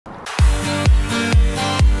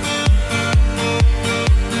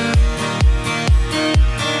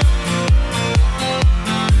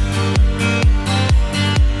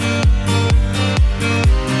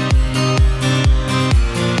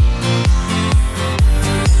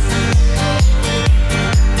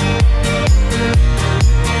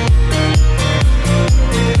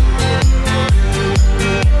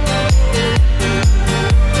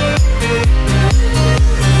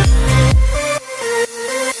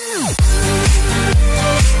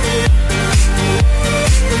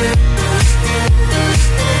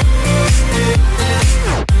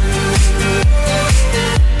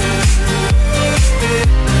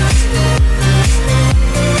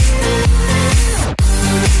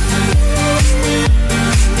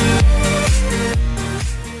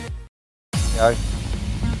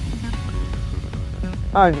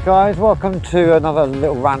Hi guys, welcome to another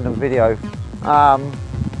little random video. Right,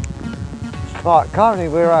 currently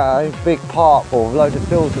we're at a big park or load of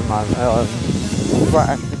fields at the moment. Great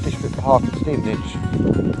Ashby District Park in Stevenage.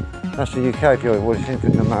 That's the UK if you're watching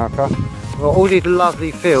from America. We've got all these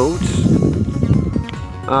lovely fields.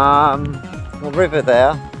 A river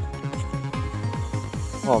there.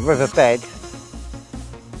 Well, river bed.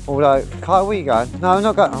 Although, Kai, where you going? No, I'm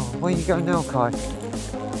not going. Oh, where are you going now, Kai?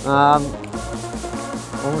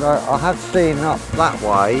 Although I have seen up that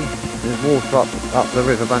way, there's water up the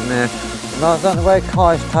riverbank there. And I don't know where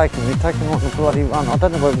Kai's taken me. He's taken me on the bloody run. I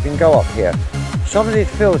don't know where we can go up here. Some of these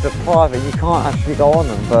fields are private, you can't actually go on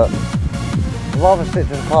them, but I'd rather stick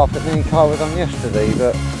to the path that me and Kai was on yesterday.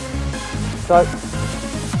 But so,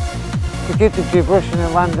 forgive the gibberish and the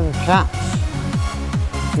random chats.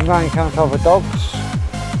 You may encounter other dogs.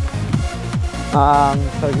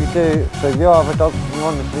 So if you are other dogs and you're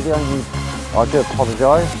on this video, I do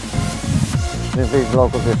apologise. There's a big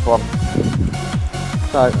vlog of this one.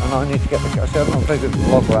 So, and I need to get the, I'm not a very good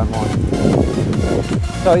vlogger, am I?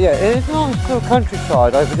 So yeah, it is nice little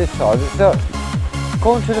countryside over this side. It's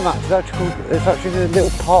according to the map, it's actually a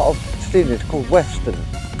little part of Stevenage called Weston.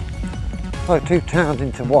 So two towns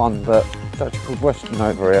into one, but it's actually called Weston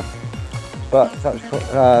over here. But it's actually called,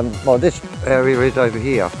 well, this area is over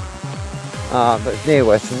here. But it's near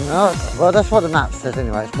Weston. Well, that's what the map says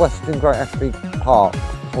anyway. It's Weston Great Ashby Park,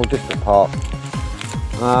 or District Park.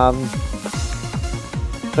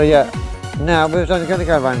 So yeah, now we was only going to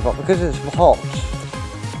go around the block because it's hot.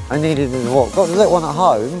 I needed to walk. Got the little one at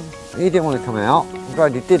home. He didn't want to come out. I'm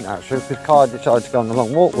glad he didn't actually, because Kai decided to go on a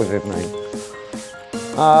long walk with me.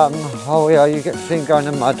 Oh yeah, you get to see him go in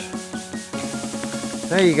the mud.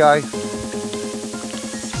 There you go.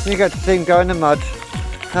 You get to see him go in the mud.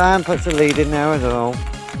 And puts the lead in there as well.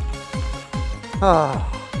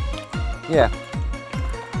 Yeah.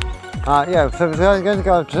 Yeah, so we're going to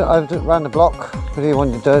go around the block because he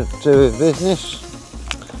wanted to do his business.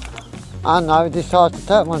 And now we decided to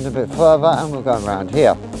take one a bit further and we're going around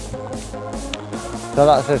here. So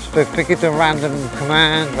that's a specific random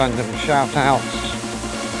command, random shout outs.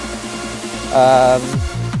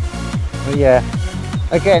 But yeah,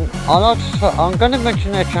 again, I'm going to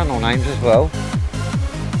mention their channel names as well.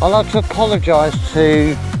 I'd like to apologise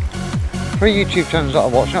to 3 YouTube channels that I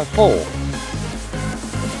watch, no 4.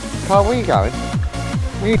 Carl, where are you going?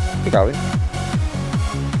 Where are you going?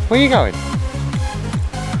 Where are you going?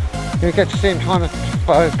 You get to see him trying to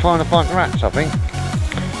find rats, I think.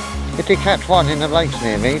 He did catch one in the lakes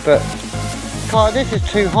near me, but Carl, this is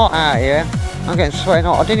too hot out here. I'm getting sweating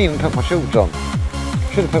hot. I didn't even put my shorts on.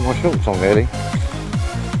 Should have put my shorts on really.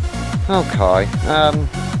 Okay.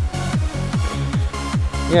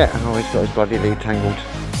 Yeah, oh, he's got his bloody lead tangled.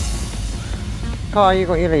 Kai, you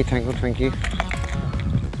got your lead tangled, thank you.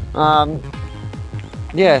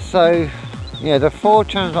 Yeah, so yeah, the 4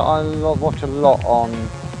 channels that I watch a lot on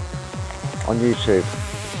YouTube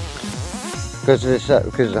because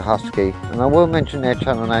of the husky, and I will mention their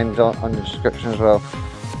channel names on the description as well.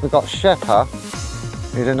 We've got Shepper,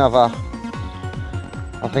 who's another.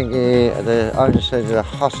 I think the owner says a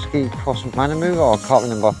husky cross Manamu, or I can't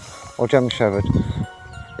remember, or German Shepherd.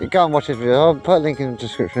 Go and watch this video. I'll put a link in the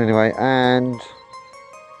description anyway. And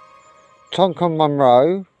Tonkin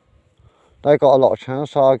Monroe, they got a lot of channels,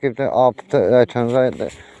 so I'll put their channels out there.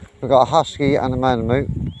 We've got a husky and a Malamute.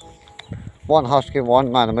 One husky and one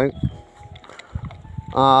Malamute.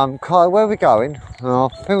 Kai, where are we going? Oh,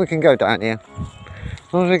 I think we can go down here.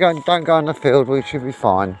 As long as we don't go in the field, we should be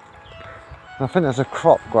fine. I think there's a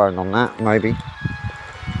crop growing on that, maybe.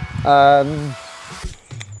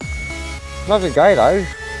 Lovely day though.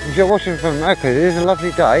 If you're watching from America, it is a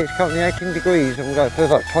lovely day. It's currently 18 degrees and it feels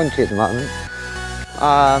like 20 at the moment.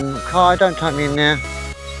 Kai, don't take me in there.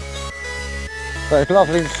 But it's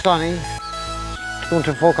lovely and sunny. According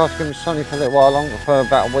to the forecast, it's going to be sunny for a little while longer, for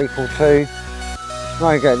about a week or 2.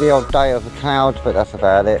 Might get the odd day of the clouds, but that's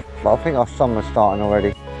about it. But I think our summer's starting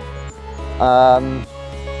already.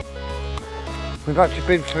 We've actually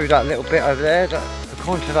been through that little bit over there.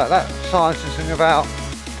 According to that sign's something about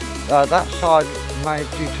that side may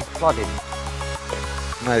due to flooding,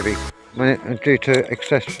 maybe due to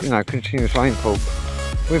excess, continuous rainfall.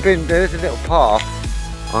 There's a little path.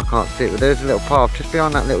 I can't see it, but there's a little path just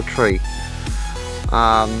behind that little tree.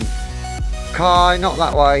 Kai, not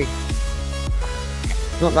that way.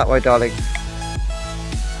 Not that way, darling.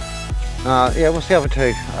 Yeah, what's the other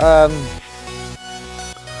 2?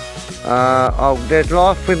 Oh, there's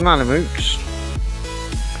Life with Malamutes.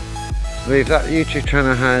 I believe that YouTube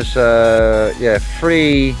channel has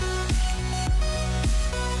 3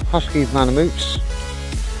 husky Malamutes.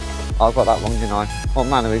 I got that wrong, didn't I? Well,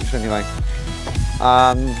 Monody anyway.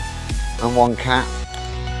 And 1 cat.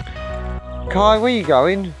 Kai, where you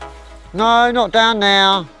going? No, not down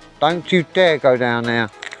there. Don't you dare go down there.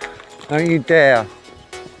 Don't you dare.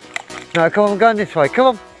 No, come on, I'm going this way. Come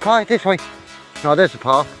on, Kai, this way. No, there's the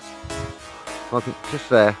path. Just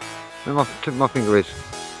there. Where my tip of my finger is.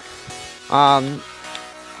 I'll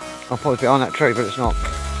probably be on that tree, but it's not.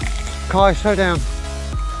 Kai, slow down.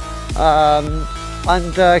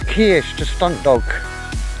 And Kish, the stunt dog.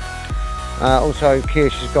 Also,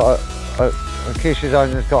 Kish has got Kish's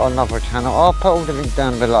owner's got another channel. I'll put all the links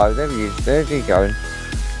down below. There he is. There's he going.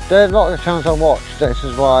 There are a lot of the channels I watch. This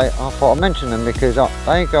is why I thought I'd mention them, because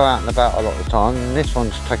they go out and about a lot of the time, and this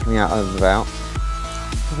one's taking me out and about.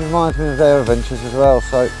 It reminds me of their adventures as well,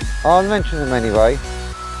 so I'll mention them anyway.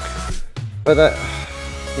 But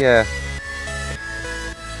yeah.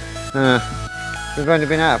 We've only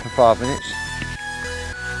been out for 5 minutes.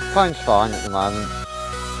 Phone's fine at the moment.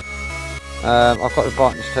 I've got the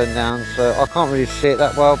brightness turned down, so I can't really see it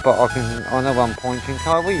that well, but I know I'm pointing.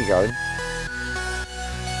 Kai, where are you going?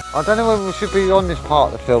 I don't know whether we should be on this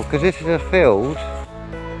part of the field, because this is a field.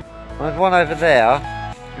 There's one over there.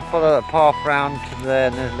 You follow that path round to there,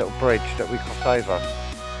 and there's a little bridge that we cross over.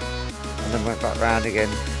 And then went back round again.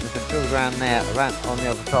 There's a field around there, around on the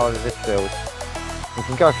other side of this field. We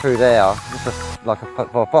can go through there. It's just like a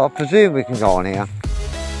football, but I presume we can go on here.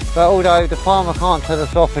 But although the farmer can't tell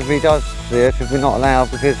us off if he does see us, if we're not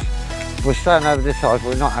allowed, because we're staying over this side,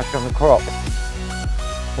 we're not actually on the crop.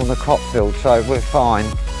 On the crop field, so we're fine.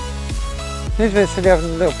 Seems a bit silly having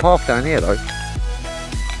a little path down here though.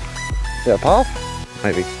 Is it a path?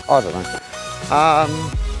 Maybe. I don't know.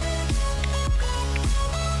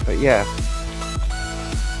 But yeah.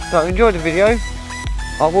 So enjoy the video.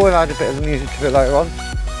 I will add a bit of the music to it later on.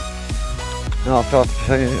 And after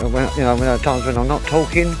when there are times when I'm not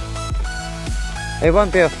talking. It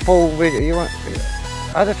won't be a full video.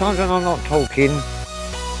 At the times when I'm not talking,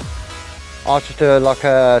 I'll just do like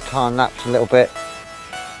a time lapse a little bit.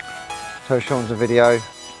 So it shortens the video.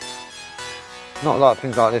 Not like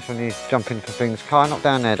things like this when he's jumping for things. Kai, not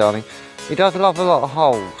down there, darling. He does love a lot of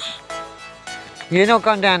holes. You're not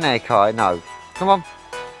going down there, Kai. No. Come on.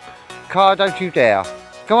 Kai, don't you dare.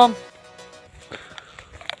 Come on.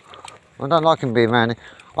 I don't like him being around here.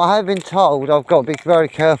 I have been told I've got to be very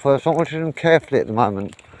careful. So I'm watching them carefully at the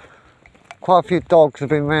moment. Quite a few dogs have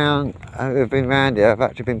been around here. Have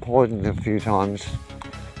actually been poisoned a few times.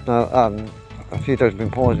 No, a few dogs have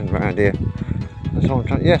been poisoned around here. That's what I'm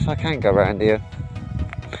trying. Yes, I can go around here.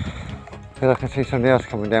 Because I can see somebody else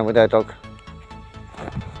coming down with their dog.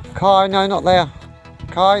 Kai, no, not there.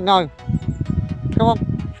 Kai, no. Come on.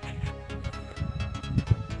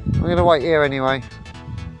 I'm going to wait here anyway.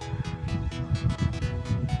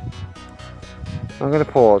 I'm going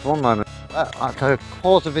to pause, 1 moment. I have to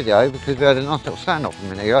pause the video because we had a nice little stand-off a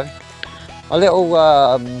minute ago. A little,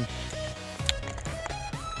 oh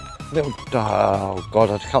god,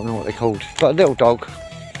 I can't remember what they're called. But a little dog.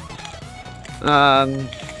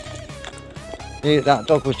 That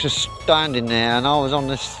dog was just standing there, and I was on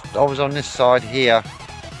this side here,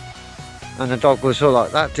 and the dog was sort of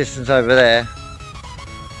like that distance over there.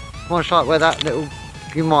 Much like where that little,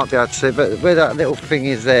 you might be able to see, but where that little thing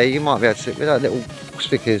is there, you might be able to see, where that little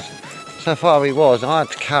stick is. So far he was, I had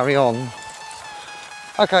to carry on.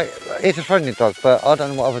 Okay, it's a friendly dog, but I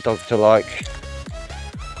don't know what other dogs are like.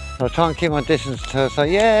 So I try and keep my distance to her, so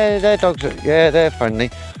yeah, their dogs are, yeah, they're friendly.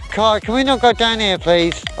 Kai, can we not go down here,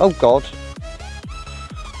 please? Oh God.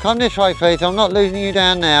 Come this way, please, I'm not losing you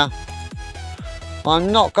down there.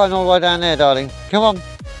 I'm not going all the way down there, darling. Come on.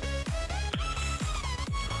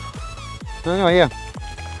 Anyway, yeah.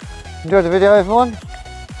 Enjoy the video, everyone.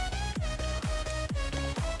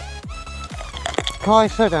 Kai,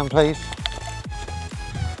 slow down, please.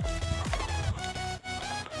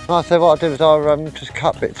 Like I said, what I'll do is I'll just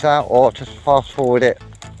cut bits out or just fast forward it.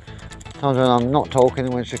 Sometimes when I'm not talking,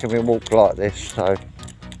 and when it's just going to be a walk like this, so.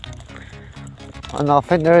 And I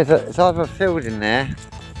think it's either a field in there,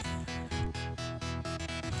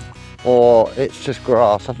 or it's just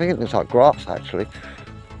grass. I think it looks like grass actually.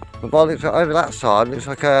 But by it looks like over that side, it looks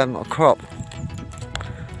like a crop.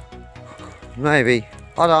 Maybe.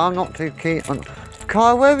 I don't know, I'm not too keen on.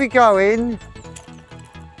 Kai, where are we going?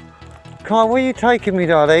 Kai, where are you taking me,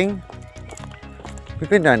 darling? We've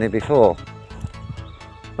been down here before.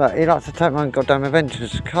 But he likes to take my goddamn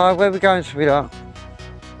adventures. Kai, where are we going, sweetheart?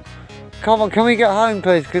 Come on, can we get home,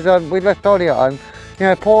 please? Because we left Ollie at home. You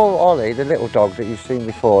know, poor Ollie, the little dog that you've seen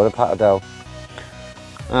before, the Patterdale.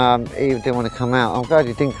 He didn't want to come out. I'm glad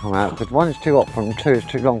he didn't come out, because 1, it's too hot for him, 2, it's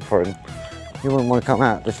too long for him. He wouldn't want to come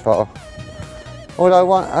out this far.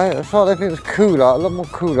 Although I thought if it was cooler, a lot more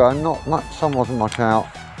cooler, and not much, sun wasn't much out.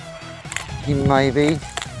 He maybe,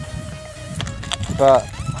 but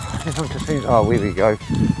this one just seems. Oh, here we go.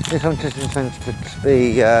 This one just seems to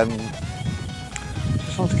be.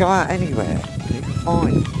 Just wants to go out anywhere that you can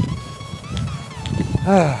find.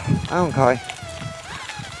 Okay.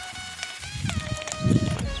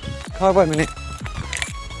 Kai, wait a minute.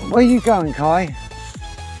 Where are you going, Kai?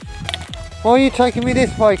 Why are you taking me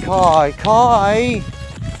this way, Kai? Kai!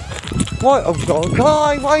 What? Oh God,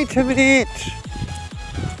 Kai, wait a minute!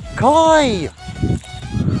 Kai!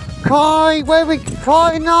 Kai, where we...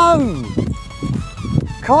 Kai, no!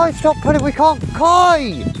 Kai, stop putting... We can't...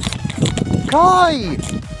 Kai! Kai!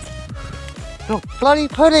 Stop bloody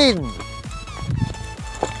putting!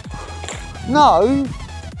 No!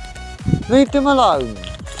 Leave them alone!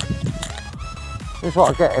 This is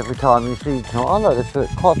what I get every time you see... Oh no, there's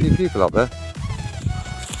quite a few people up there.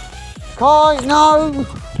 Kai, no!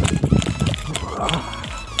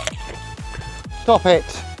 Stop it!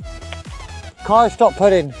 Kai, stop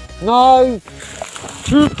putting! No!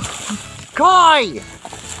 Kai!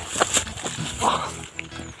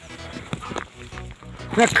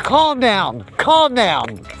 Now calm down! Calm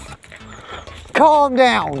down! Calm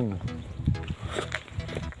down!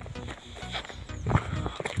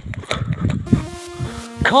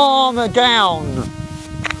 Calm down!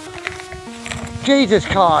 Jesus,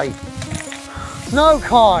 Kai! No,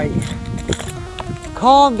 Kai!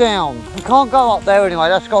 Calm down! You can't go up there anyway,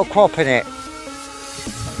 that's got a crop in it.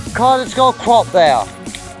 Kai, that's got a crop there.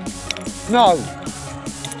 No!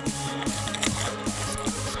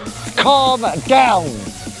 Calm down!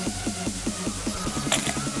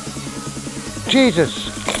 Jesus!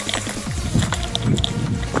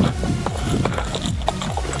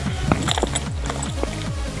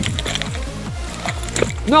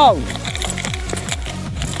 No!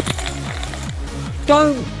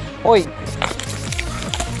 Don't! Oi!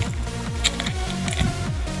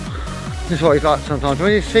 This is what he's like sometimes.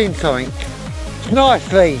 When you've seen something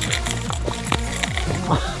nicely,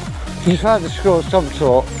 you've had the score of some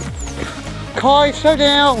sort. Kai, slow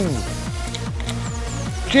down!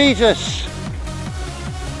 Jesus!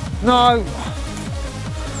 No!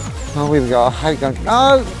 Oh, here we go. I hate going.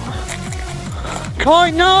 No!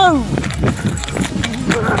 Kai, no!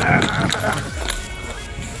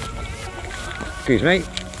 Excuse me.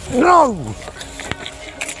 No!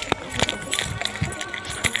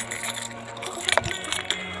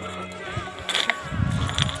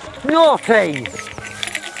 Naughty!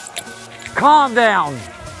 Calm down!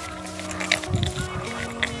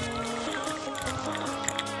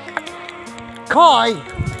 Kai!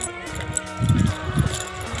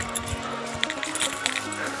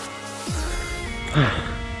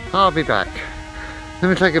 I'll be back. Let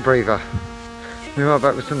me take a breather. We'll be right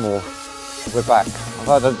back with some more. We're back. I've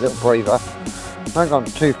had a little breather. I haven't gone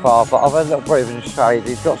too far, but I've had a little breather in the shade.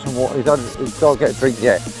 He's got some water. He's got to get a drink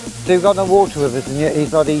yet. So we've got no water with us, and yet he's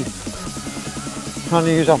bloody trying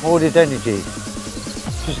to use up all his energy.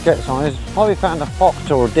 Just get some. He's probably found a fox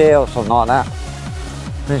or a deer or something like that.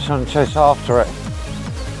 And he's trying to chase after it.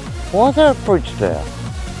 Why is there a bridge there?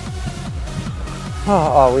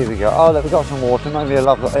 Oh, here we go. Oh, look, we've got some water. Maybe he'll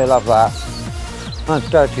love that. That's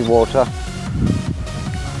dirty water.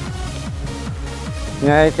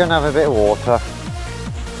 Yeah, he's going to have a bit of water.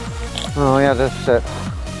 Oh yeah, that's it.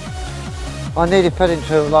 I nearly fell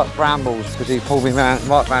into like brambles because he pulled me right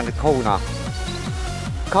round the corner.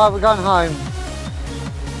 Kai, we're going home.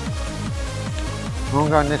 I'm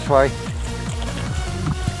going this way.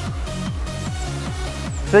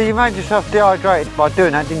 So you made yourself dehydrated by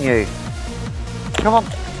doing that, didn't you? Come on.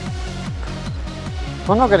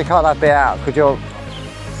 I'm not going to cut that bit out because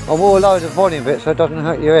I wore loads of volume bit so it doesn't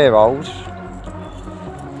hurt your ear holes.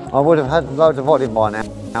 I would have had loads of volume by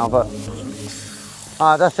now, but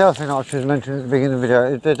that's the other thing I should mention at the beginning of the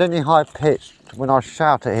video. If there's any high pitch when I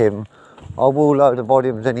shout at him, I will load the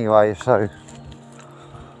volumes anyway, so.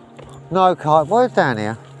 No, Kai, where's down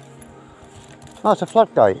here? Oh, it's a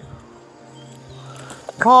floodgate.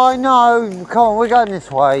 Kai, no, come on, we're going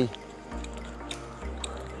this way.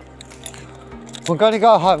 We're going to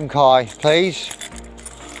go home, Kai, please.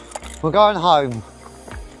 We're going home.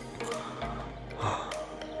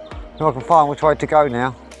 So I can find which way to go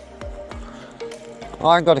now.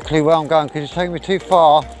 I ain't got a clue where I'm going because it's taking me too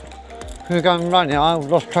far. We're going running. I've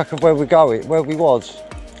lost track of where we're going, where we was.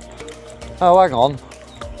 Oh, hang on.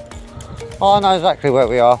 Oh, I know exactly where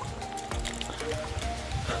we are.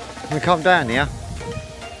 We come down here.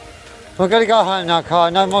 We're going to go home now, Kai.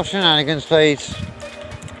 No more shenanigans, please.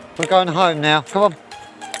 We're going home now. Come on.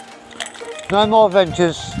 No more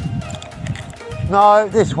adventures. No,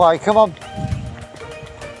 this way. Come on.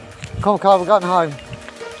 Come on, Kai, we're going home.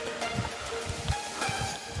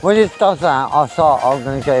 When he does that, I'm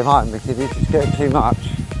going to get him home because he's just getting too much.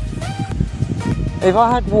 If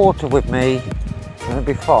I had water with me, then it'd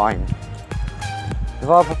be fine. If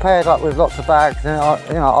I prepared up with lots of bags, then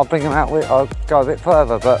I'll bring him out I'll go a bit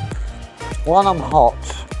further. But one, I'm hot.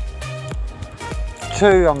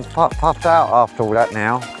 Two, I'm puffed out after all that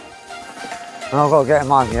now. And I've got to get him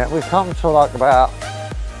home yet. We've come to like about,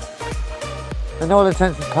 in all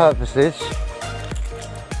intents and purposes,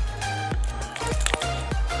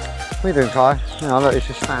 what are you doing, Kai? Look, it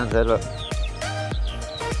just stands there, look.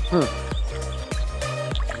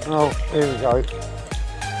 Oh, here we go.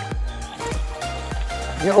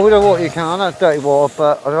 Get all the water you can. I know it's dirty water,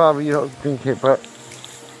 but I'd rather you not drink it, but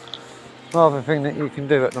rather thing that you can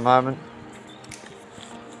do at the moment.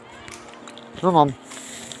 Come on.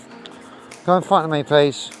 Go in front of me,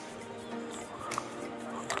 please.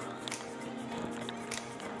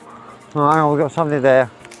 Oh, hang on, we've got somebody there.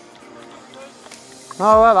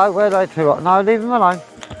 Oh, hello, where are they two? No, leave them alone.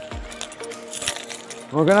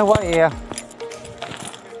 We're going to wait here.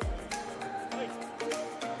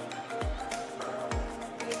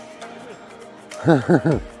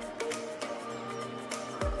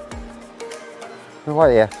 We'll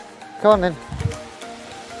wait here. Come on then.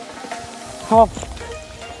 Come on.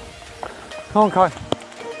 Come on, Kai.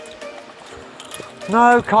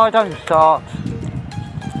 No, Kai, don't start.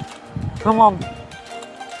 Come on.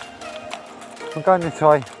 I'm going this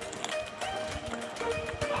way.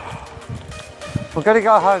 We're going to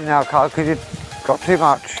go home now, Kai, because you've got too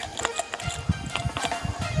much.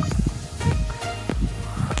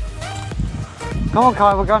 Come on,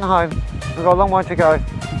 Kai, we're going home. We've got a long way to go.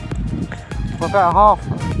 We're about half.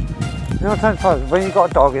 You know, when you've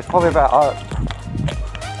got a dog, it's probably about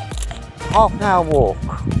half an hour walk.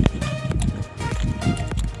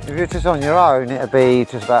 If you're just on your own, it'll be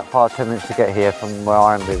just about 5-10 minutes to get here from where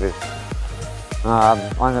I am living.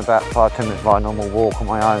 I'm about 5-10 minutes by a normal walk on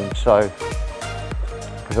my own, so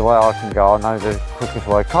because the way I can go, I know the quickest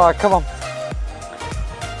way. Kai, come on.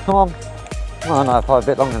 Come on. Oh no, probably a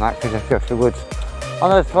bit longer than that because you have to go through the woods. I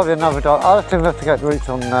know there's probably another dog. I think we have to get the routes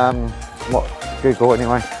on Google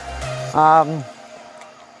anyway.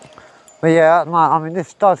 But yeah, I mean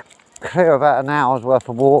this does clear about an hour's worth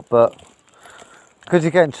of walk, but because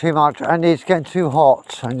you're getting too much and it's getting too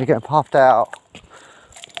hot and you're getting puffed out,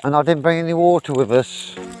 and I didn't bring any water with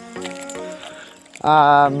us.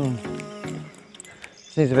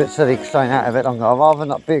 Seems a bit silly staying out of it longer. I'd rather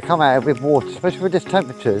not come out with water, especially with these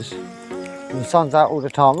temperatures. And the sun's out all the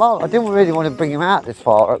time. Well, I didn't really want to bring him out this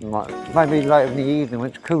far at the moment. Maybe later in the evening when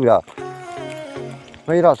it's cooler.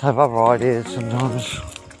 But you like to have other ideas sometimes.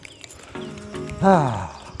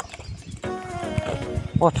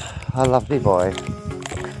 What a lovely boy.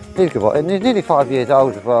 He's a good boy. And he's nearly 5 years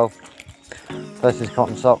old as well. That's his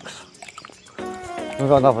cotton socks. We've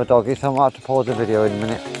got another doggy, so I might have to pause the video in a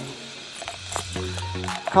minute.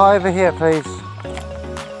 Kai, over here, please.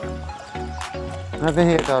 Over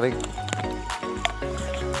here, darling.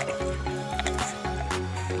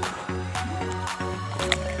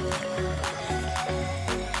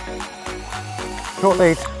 Short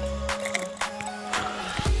lead.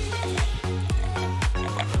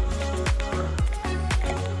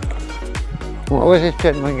 Where's this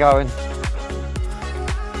gentleman going?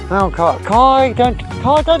 No, Kai, don't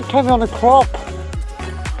tell me on a crop.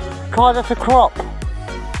 Kai, that's a crop.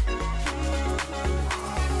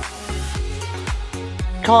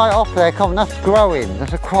 Kai, off there, come on, that's growing.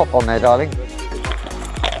 There's a crop on there, darling.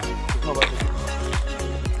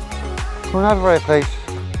 Come on over here, please.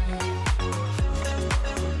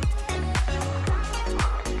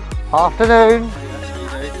 Afternoon.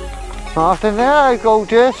 Afternoon, hello,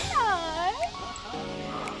 gorgeous.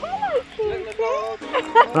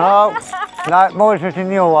 No, more interested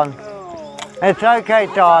in your one. It's okay,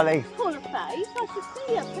 darling. Full face, I should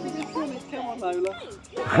see you coming in for me. Come on, Lola.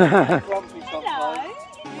 Hello.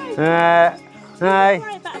 Hey. You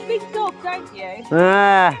worry about a big dog, don't you?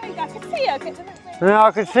 I can see her. No,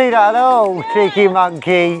 I can see that. Oh, cheeky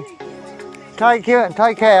monkey. Take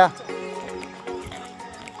care.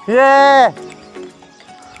 Yeah.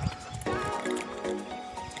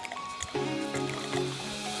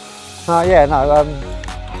 Oh yeah, no.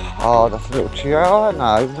 Oh, that's a little chihuahua.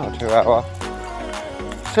 No, not a chihuahua.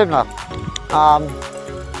 Similar.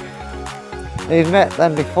 He's met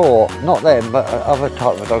them before. Not them, but other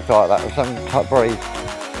type of dogs like that, some type of breed.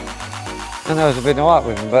 And there was a bit alright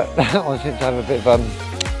with him, but that one seemed to have a bit of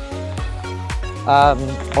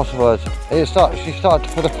what's the word? She started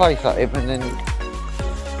to put a face at him, and then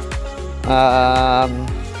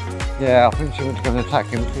yeah, I think she was going to attack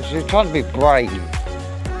him because she was trying to be brave.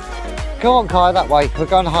 come on Kai, that way, we're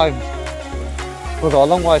going home. We've got a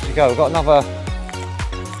long way to go, we've got another,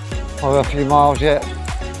 a few miles yet.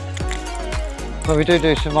 But we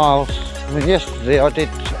do some miles. I mean yesterday, I did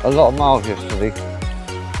a lot of miles yesterday.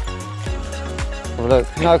 Have a look,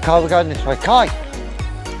 no Kai, we're going this way. Kai!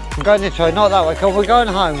 I'm going this way, not that way, come on, we're going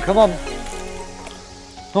home, come on.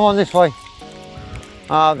 Come on this way.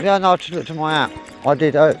 Yeah, no, I just looked at my app. I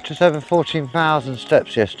did just over 14,000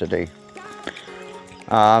 steps yesterday.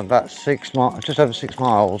 About just over 6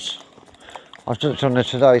 miles. I just looked on there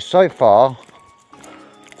today. So far,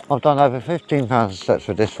 I've done over 15,000 steps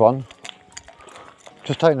with this one.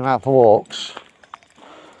 Just taking them out for walks.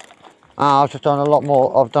 I've just done a lot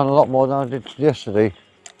more. I've done a lot more than I did yesterday.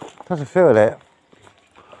 Doesn't feel it.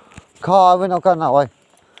 Kai, we're not going that way.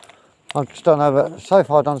 I've just done over. So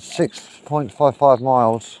far, I've done 6.55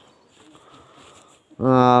 miles.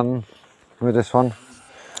 With this one.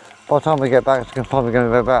 By the time we get back, it's probably going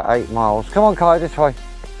to be about 8 miles. Come on, Kai, this way.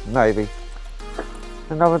 Maybe.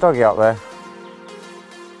 Another doggy up there.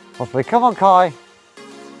 Possibly. Come on, Kai.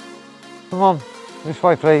 Come on. This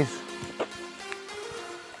way, please.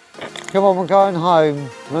 Come on, we're going home.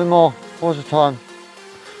 No more. What's the time?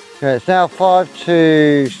 Yeah, it's now 5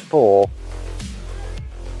 to 4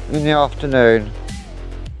 in the afternoon.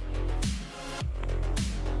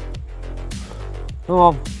 Come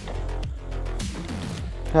on.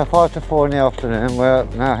 Now 5 to 4 in the afternoon, we're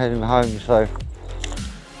now heading home, so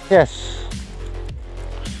yes.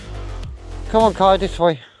 Come on Kai, this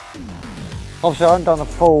way. Obviously I haven't done a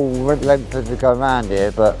full length as we go around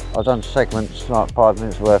here, but I've done segments, like 5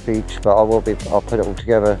 minutes worth each, but I'll put it all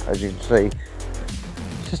together, as you can see.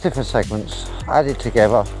 Just different segments, added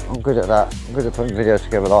together. I'm good at that. I'm good at putting videos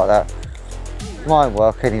together like that. Might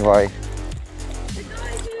work anyway.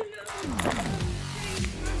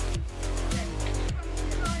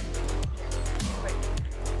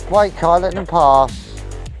 Wait Kai, let them pass.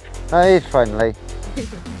 No, he's friendly.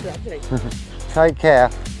 Take care.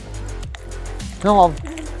 Come on.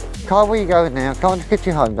 Kai, where are you going now? Come on, just get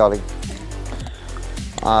you home, darling.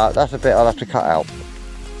 That's a bit I'll have to cut out.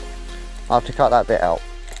 I'll have to cut that bit out.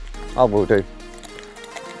 I will do.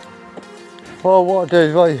 Well, what I'll do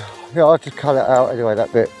is, I'll just cut it out anyway,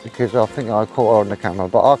 that bit, because I think I caught her on the camera,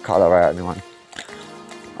 but I'll cut her out anyway.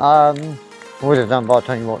 Would have done by the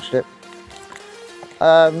time you watched it.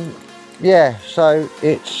 Yeah, so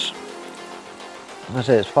it's, I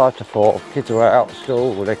say it's 5 to 4. Kids are out of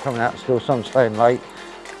school, or they're coming out of school. Some staying late,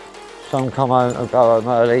 some come home and go home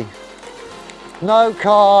early. No,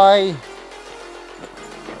 Kai.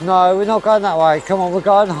 No, we're not going that way. Come on, we're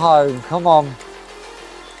going home. Come on.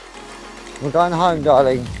 We're going home,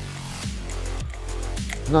 darling.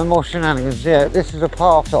 No more shenanigans. Yeah, this is a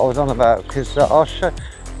path that I was on about, because I'll show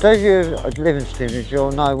those of you who live in Stevenage,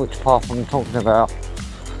 you'll know which path I'm talking about.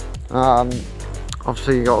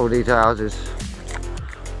 Obviously you got all these houses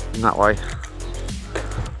in that way.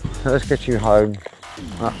 So let's get you home.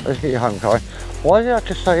 Let's get you home, Kai. Why did I have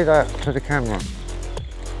to say that to the camera?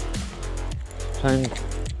 Saying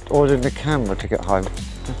ordering the camera to get home.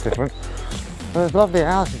 That's different. There's lovely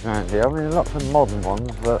houses around here. I mean, lots of modern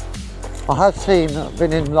ones, but I have seen,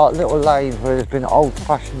 been in like little lanes where there's been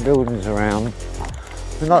old-fashioned buildings around.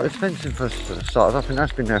 It's been like expensive for starters. I think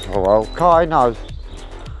that's been there for a while. Kai knows.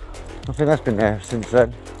 I think that's been there since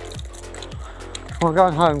then. We're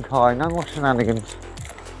going home, Kai. No more shenanigans.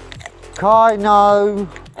 Kai, no.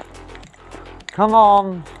 Come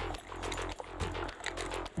on.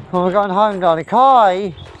 Well, we're going home, darling.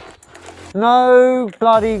 Kai. No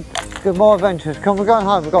bloody good more adventures. Come, we're going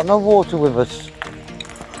home. We've got no water with us.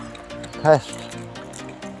 Pest.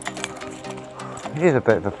 He is a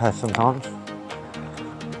bit of a pest sometimes.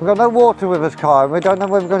 We've got no water with us, Kai. We don't know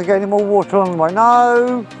whether we're going to get any more water on the way.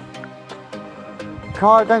 No.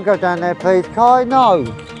 Kai, don't go down there, please. Kai, no.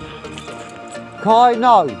 Kai,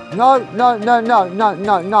 no. No, no, no, no, no,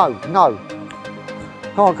 no, no, no.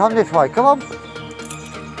 Come on, come this way. Come on.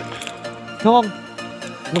 Come on.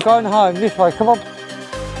 We're going home this way. Come on.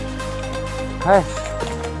 Pest.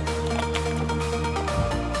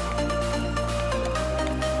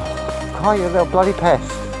 Kai, you little bloody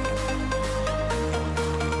pest.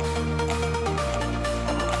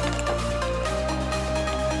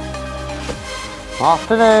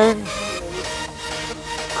 Afternoon.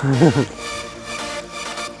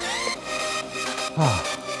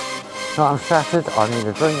 So I'm shattered. I need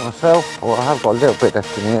a drink myself. Well, I have got a little bit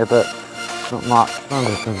left in here, but not much. I'm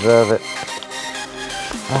going to conserve it.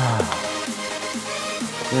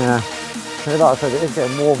 Yeah. So like I said, it is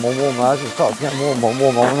getting warmer and warmer. As it starts getting warmer and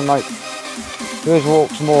warmer, I want to make those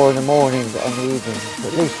walks more in the morning and the evening.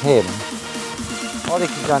 At least him. Well, he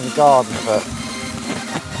can go in the garden, but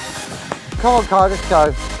Come on, Kai, let's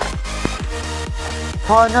go.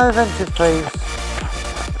 Kai, no adventures, please.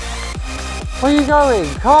 Where are you going?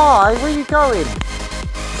 Kai, where are you going?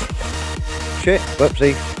 Shit,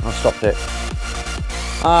 whoopsie, I stopped it.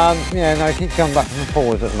 Yeah, no, he keeps going back and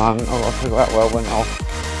forwards at the moment. I figure that well went off.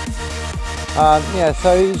 Yeah,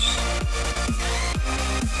 so he's...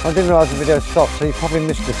 I didn't realise the video stopped, so you probably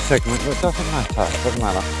missed this segment, but it doesn't matter, it doesn't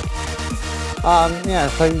matter. Yeah,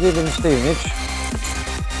 so you live in Stevenage.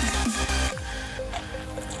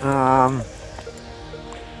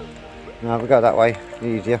 No, we'll go that way,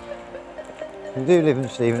 easier. We do live in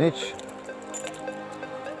Stevenage.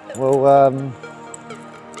 We'll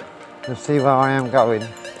see where I am going,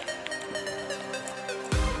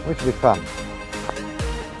 which will be fun.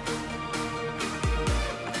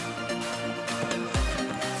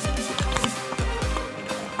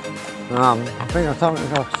 I think there's something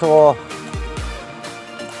I saw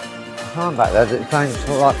back there that's saying sort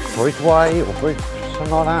of like Bridgeway or Bridge,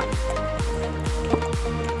 something like that.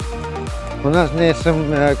 And that's near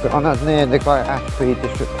some, and that's near the Great Ashby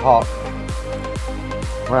District Park,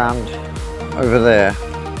 round over there.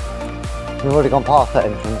 We've already gone past that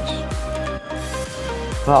entrance.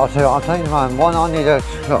 But I'll tell you what, I'll take you home. One, I need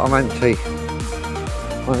I'm empty.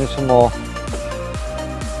 I need some more.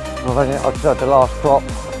 I've just had the last drop.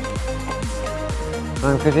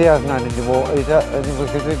 And because he hasn't had any water,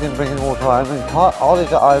 because we didn't bring any water home, and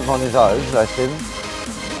Ollie's at home on his own, bless him.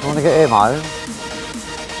 I want to get him home.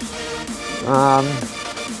 I'm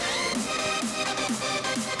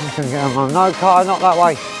going to get him home. No, Kai, not that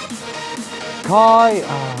way. Kai,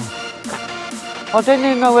 oh. I didn't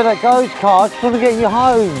even know where that goes, Kai. I just want to get you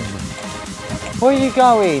home. Where are you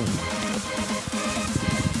going?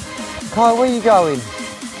 Kai, where are you going?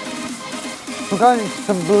 We're going into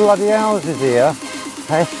some bloody houses here.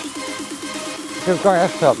 There's a great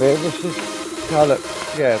house up here. This is, oh look,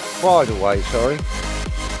 yeah, Bridleway, sorry.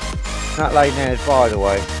 That lane there is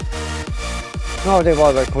Bridleway. No idea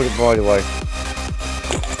why they call it Bridleway.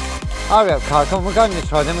 Hurry up, Kai, come on, we're going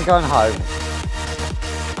this way, then we're going home.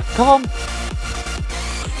 Come on.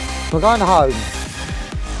 We're going home.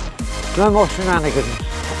 No more shenanigans.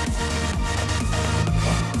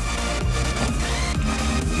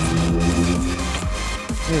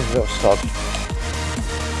 Here's a little sod.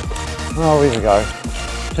 Oh, here we go.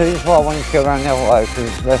 So this is why I wanted to go around the other way, because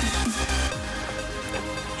it's less...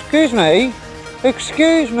 Excuse me?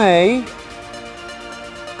 Excuse me?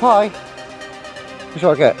 Kai? What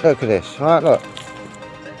should I get? Look at this. Right, look.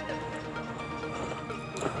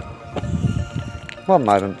 One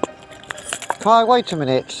moment. Kai, wait a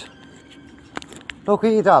minute. Look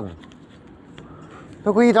what you done.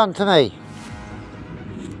 Look what you done to me.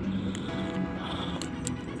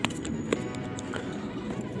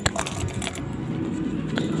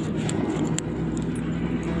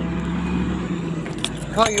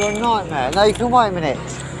 Kai, you're a nightmare. Now you can wait a minute.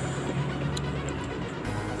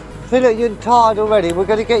 See, look, you're tired already. We're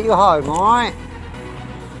going to get you home, alright?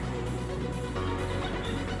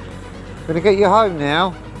 Going to get you home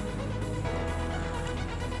now.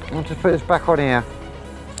 I'll just put this back on here.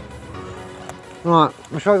 Right,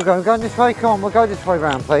 I'm sure we're going this way. Come on, we'll go this way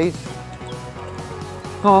round, please.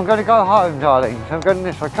 Come on, I'm going to go home, darling. So I'm going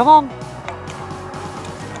this way. Come on.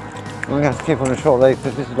 I'm going to have to keep on the short lead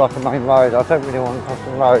because this is like a main road. I don't really want to cross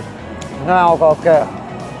the road. Now I've got to get...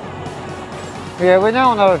 Yeah, we're now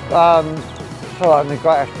on a, sort of like in the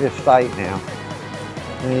Great Ashby Estate now.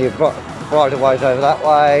 And you've got Bridleways over that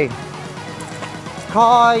way.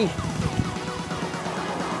 Kai!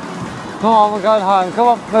 Come on, we're going home. Come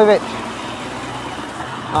on, move it.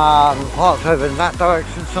 Parked over in that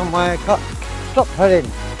direction somewhere. Stop pulling.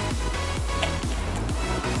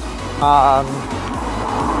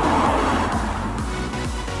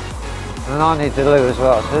 And I need to loo as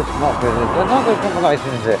well, so it's not good. It's not a good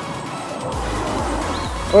combination, is it?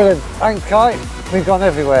 Well then, thanks Kai. We've gone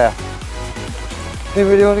everywhere. Didn't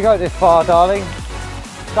really want to go this far, darling.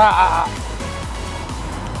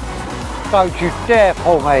 Don't you dare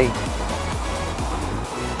pull me.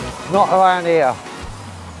 Not around here.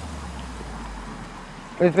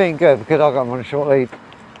 It's been good because I got him on a short lead.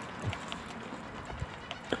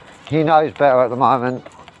 He knows better at the moment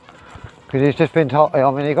because he's just been told. I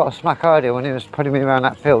mean, he got a smack earlier when he was putting me around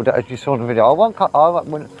that field, as you saw in the video.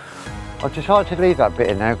 I decided to leave that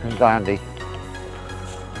bit in there because it's handy.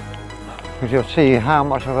 Because you'll see how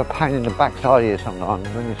much of a pain in the backside he is sometimes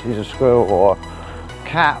when you see a squirrel or a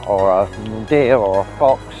cat or a deer or a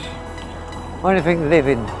fox or anything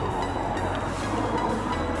living.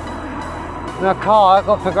 Now Kai, I've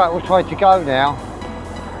got to figure out which way to go now.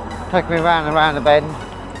 Take me round and round the bend.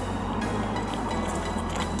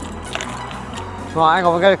 Right, hang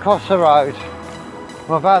on, we're going to cross the road.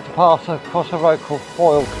 We're about to pass across a road called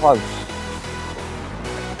Foyle Close.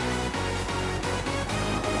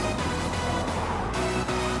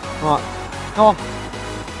 Right, come on.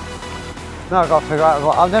 Now I've got to figure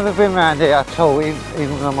out, I've never been around here at all,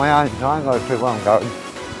 even on my own, so I ain't got to figure where I'm going.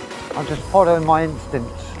 I'm just following my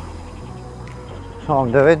instincts. That's what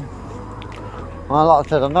I'm doing. Well, like I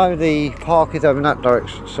said, I know the park is over in that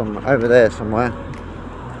direction, over there somewhere.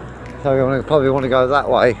 So we probably want to go that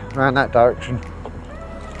way, around that direction.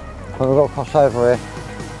 But we've got to cross over here.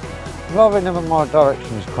 I'd rather remember my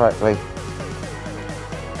directions correctly.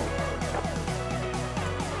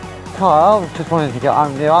 Kyle, I just wanted to get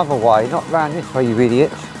home the other way, not round this way, you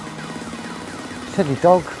idiot. Silly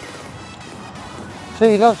dog.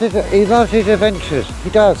 See, he loves his adventures. He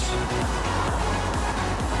does.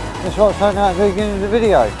 That's what I was saying at the beginning of the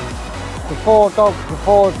video. Before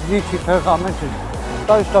YouTube channels I mentioned,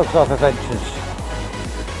 those dogs love adventures.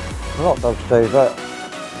 A lot of dogs do, but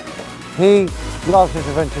he loves his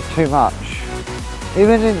adventures too much.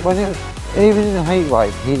 Even in the heat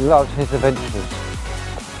wave, he loves his adventures.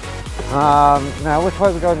 Now, which way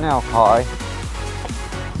are we going now, Kai?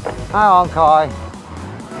 Hang on, Kai.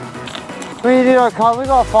 Really, Kai, we've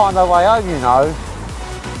got to find our way home, you know.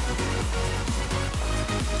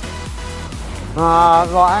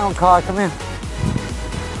 Right, hang on, Kai, come here.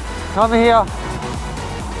 Come here.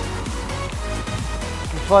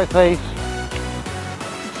 This way, please.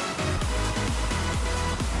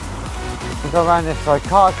 We'll go around this way.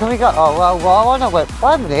 Kai, can we go? Oh, well, I know where.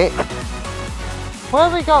 Wait a minute. Where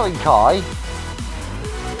are we going, Kai?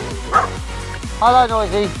 Hello,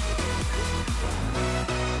 Noisy.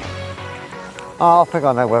 Oh, I think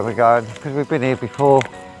I know where we're going, because we've been here before.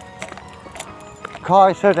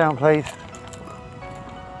 Kai, slow down, please.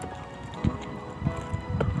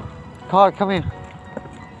 Kai, come here.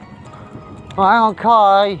 Oh, hang on,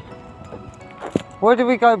 Kai. Where did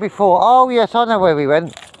we go before? Oh, yes, I know where we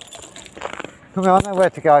went. Come here, I know where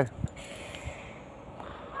to go.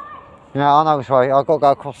 Yeah, I know which way. I've got to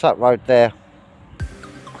go across that road there.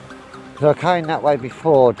 So I came that way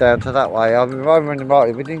before, down to that way. I mean, over in the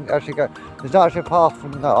right, we didn't actually go. There's actually a path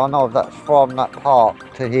from that. I know that's from that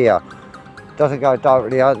park to here. It doesn't go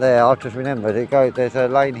directly out there. I just remembered it goes. There's a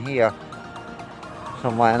lane here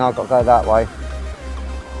somewhere, and I've got to go that way.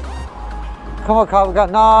 Come on, Kai. We got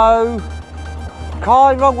no.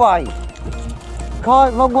 Kai, wrong way. Kai,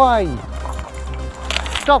 wrong way.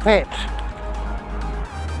 Stop it.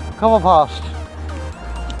 Come on past.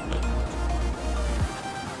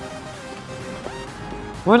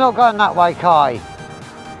 We're not going that way, Kai.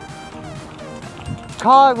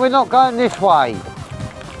 Kai, we're not going this way.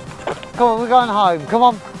 Come on, we're going home. Come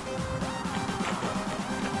on.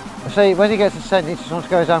 See, when he gets a sentence, he just wants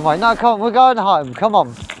to go his own way. No, come on, we're going home. Come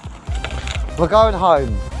on. We're going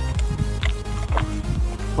home.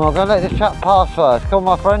 Well, I'm going to let this chap pass first. Come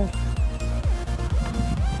on, my friend.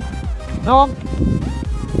 Come on.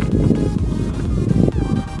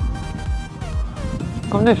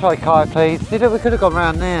 Come this way, Kai, please. See, we could have gone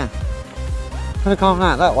round there. Could have gone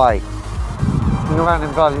that way. And around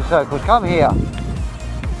in bloody circles. Come here.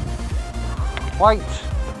 Wait.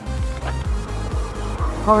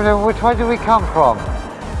 Which way did we come from?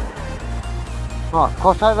 Right,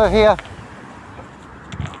 cross over here.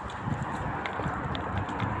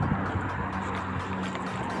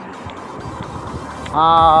 If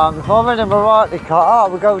I remember rightly, Kai. Oh,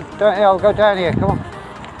 we'll go down here. I'll go down here. Come on.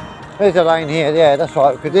 There's a lane here, yeah, that's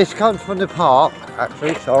right, because this comes from the park,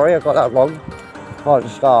 actually, sorry, I got that wrong, right at the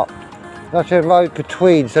start. There's actually a road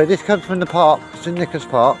between, so this comes from the park, St Nicholas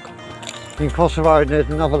Park. You can cross the road and there's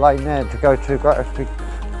another lane there to go to Great Ashby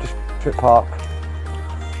District Park.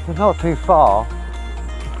 It's not too far.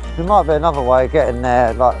 There might be another way of getting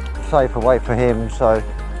there, like, safer way for him, so,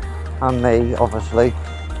 and me, obviously.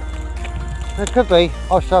 It could be,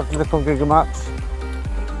 I'll just have to look on Google Maps.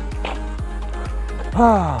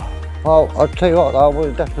 Well, I'll tell you what, I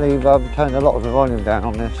would definitely turn a lot of the volume down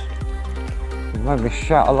on this. It made me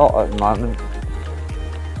shout a lot at the moment.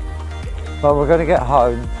 But we're going to get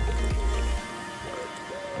home.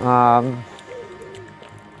 We're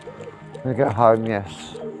going to get home,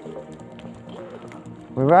 yes.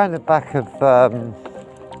 We're around the back of a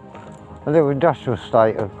little industrial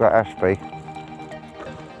estate of Great Ashby.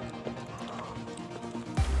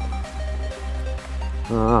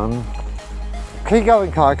 Keep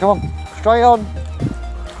going, Kai, come on, straight on.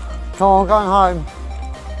 Come on, going home.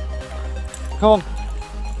 Come on.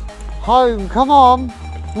 Home, come on.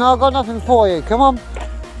 No, I've got nothing for you, come on.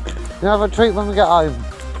 You have a treat when we get home.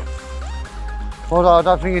 Although I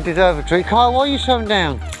don't think you deserve a treat. Kai, why are you slowing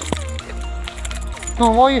down? Come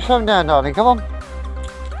on, why are you slowing down, darling? Come on.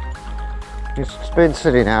 being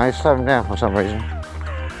silly now, he's slowing down for some reason.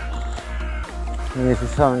 He's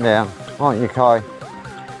slowing down, aren't you, Kai?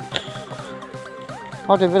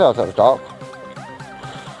 I didn't realise that was dark.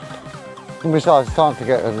 And besides, it's time to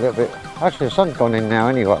get a little bit... Actually, the sun's gone in now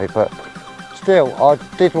anyway, but still, I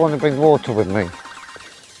did want to bring water with me.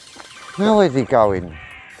 Now where's he going?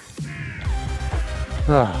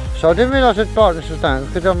 So I didn't realise the brightness was down,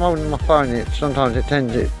 because I'm holding my phone, sometimes it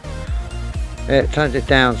turns it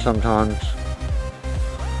down sometimes.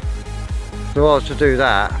 So I was to do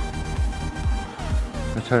that,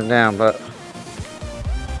 I turn it down, but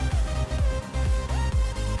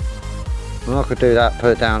I could do that,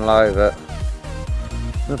 put it down low, but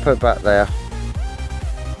I'll put it back there.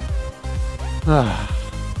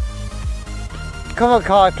 Come on,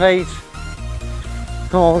 Kai, please.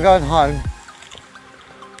 Come on, we're going home.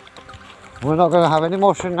 We're not going to have any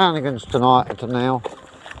more shenanigans tonight until now.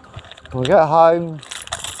 We'll get home,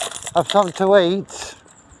 have something to eat.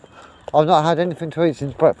 I've not had anything to eat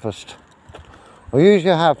since breakfast. We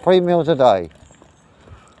usually have 3 meals a day.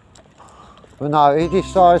 But no, he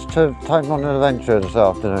decides to take me on an adventure this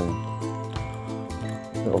afternoon.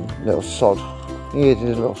 Little sod. He is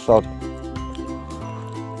his little sod.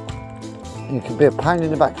 He can be a pain in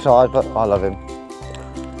the backside, but I love him.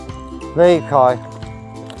 Leave, Kai.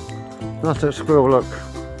 Nice little squirrel, look.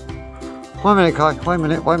 Wait a minute, Kai, wait a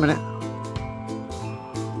minute, wait a minute.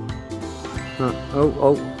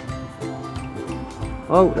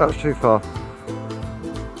 Oh, that's too far.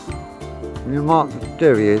 You might,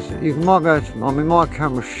 there he is. You might be able to, I mean, my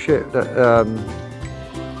camera's shit. That,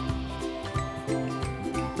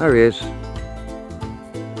 there he is.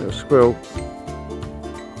 Little squirrel.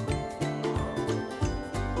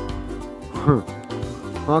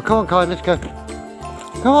 Oh, come on, Kai, let's go.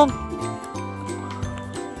 Come on.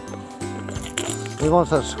 He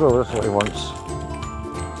wants that squirrel, that's what he wants.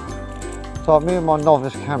 So me and my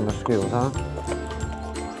novice camera skills, huh?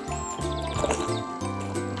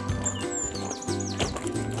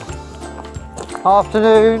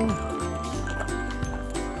 Afternoon.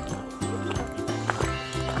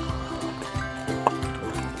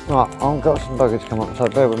 Right, I've got some luggage come up, so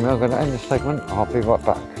bear with me, I'm going to end this segment, I'll be right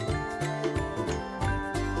back.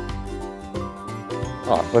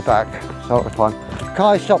 Right, we're back, so we're fine.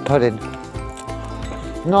 Kai, stop putting.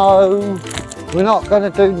 No, we're not going to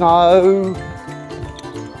do no.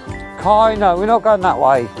 Kai, no, we're not going that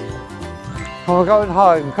way. We're going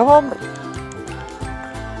home, come on.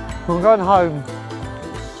 We're going home.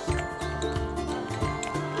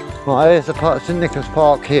 Right, here's the part, St Nicholas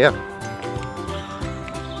Park here.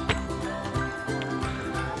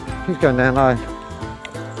 He's going down low.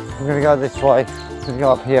 I'm going to go this way. I'm going to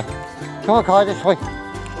go up here. Come on, Kai, this way.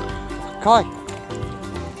 Kai.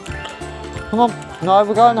 Come on. No,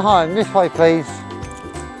 we're going home. This way, please.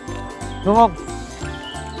 Come on.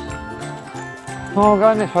 Come on, we're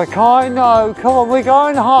going this way. Kai, no. Come on, we're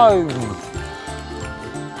going home.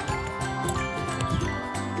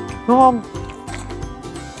 Come on.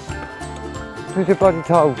 Who's your bloody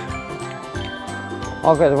told?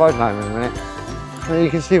 I'll get the road name in a minute. And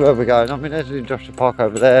you can see where we're going. I mean, there's the industrial park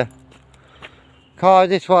over there. Kai,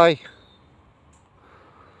 this way.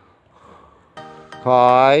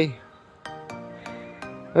 Kai.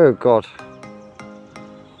 Oh God.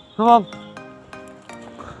 Come on.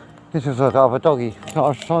 This is like I have a doggy. I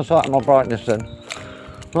was trying to start my brightness then.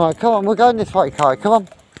 Right, come on, we're going this way, Kai. Come on.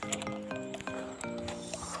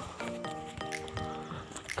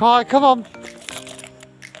 Kai, come on.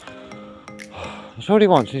 That's all he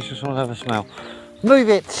wants. He just wants to have a smell. Move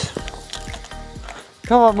it.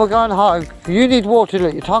 Come on, we're going home. You need water,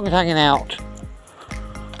 look, your tongue's hanging out.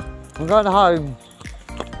 We're going home.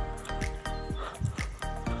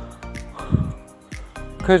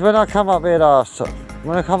 Because when I come up here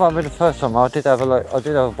the first time, I did have a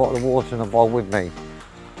bottle of water and a bowl with me.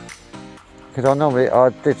 Because I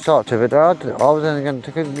did start to, but I was only going to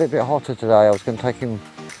take it a little bit hotter today. I was going to take him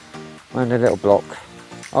around a little block.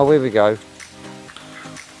 Oh, here we go.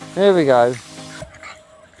 Here we go.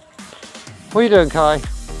 What are you doing, Kai?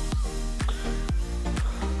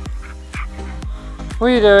 What are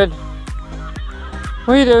you doing?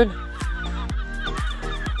 What are you doing?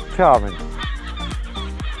 Charming.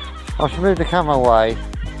 I should move the camera away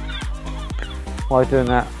while doing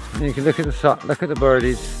that. And you can look at the sun, look at the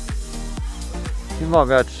birdies. You might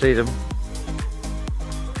be able to see them.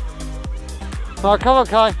 Right, come on,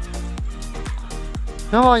 Kai.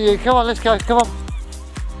 Come on, you. Come on, let's go. Come on.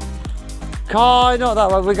 Kai, not that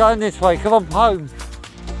way. We're going this way. Come on, home.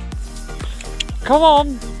 Come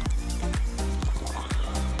on.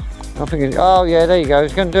 I'm thinking, oh yeah, there you go.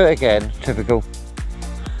 He's going to do it again. Typical.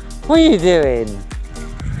 What are you doing?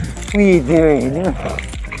 What are you doing?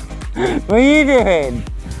 What are you doing?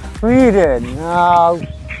 What are you doing? No.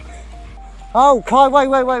 Oh, Kai, wait.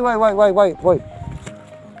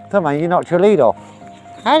 Come on, you knocked your lead off.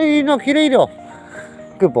 How did you knock your lead off?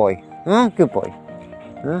 Good boy. Huh? Good boy.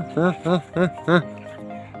 Huh?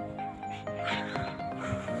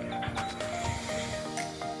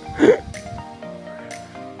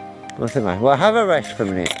 What's it, man? Well, have a rest for a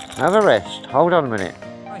minute. Have a rest. Hold on a minute.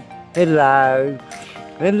 Hello.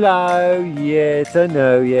 Hello. Yes, I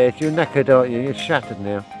know. Yes, you're knackered, aren't you? You're shattered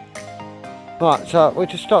now. Right, so we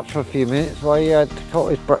just stopped for a few minutes while he had to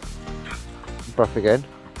caught his breath again.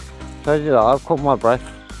 So did I. I've caught my breath.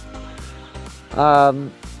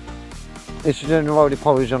 He's doing the roly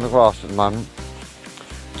polies on the grass at the moment.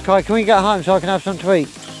 Kai, can we get home so I can have something to eat?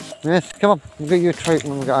 Yes, come on. We'll get you a treat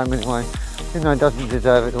when we get home anyway. Even though he doesn't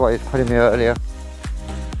deserve it the way he's putting me earlier.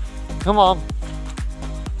 Come on.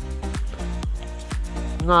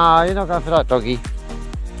 No, you're not going for that, doggy.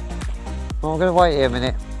 Well, I'm going to wait here a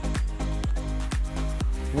minute.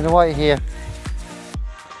 I'm going to wait here.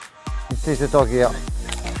 You see the doggy up.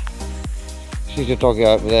 See the doggy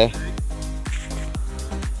over there.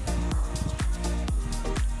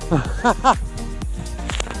 I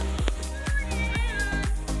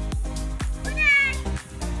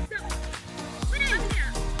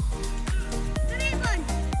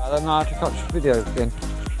don't know how to catch videos again.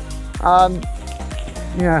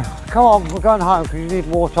 Yeah, come on, we're going home because you need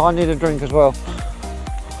water. I need a drink as well.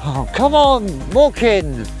 Oh, come on, walk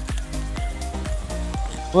in.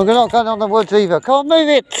 We're not going on the woods either. Come on, move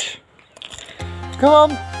it. Come on.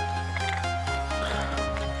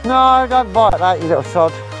 No, don't bite that, you little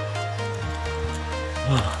sod.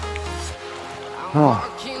 Oh.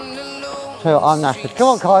 So I'm knackered. Come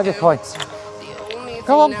on, Kai, this way.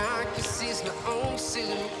 Come on.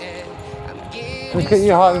 Let's get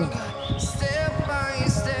you home.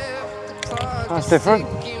 That's different.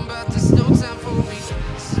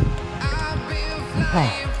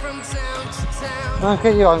 Let's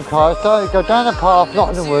get you home, Kai. So go down the path, not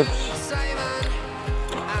in the woods.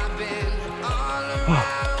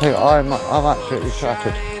 I'm absolutely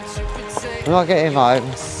shattered. When I get him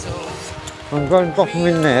home, I'm going to drop him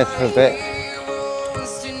in there for a bit.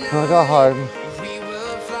 When I go home,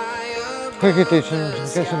 quickly do some,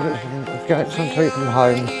 get some treat from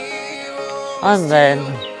home, and then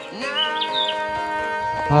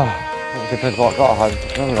it depends what I got home. I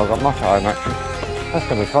don't think I got much at home actually. That's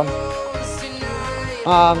gonna be fun.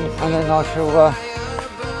 And then I shall go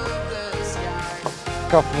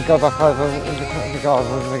back over into the garden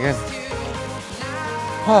with him again.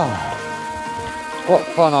 What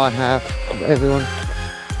fun I have, everyone.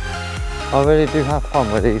 I really do have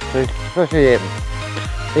fun with these two, especially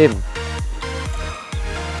him.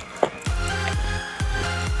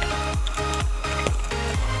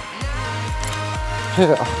 I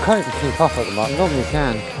can't even keep up at the moment, normally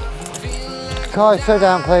can. Kai, sit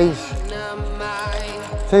down please.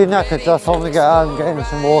 See you knackered, so I told him to get home and get him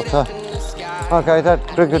some water. Okay, that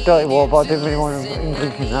drink of dirty water, but I didn't really want him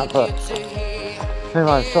drinking that, but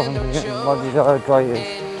anyway, stop him from getting bloody dehydrated.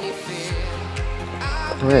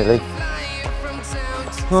 Really.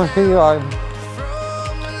 I'll see you home.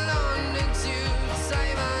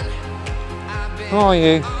 How are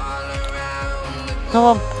you? Come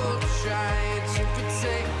on.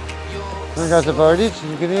 There goes the birdies.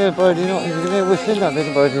 You can hear a birdie, you can hear whistling, that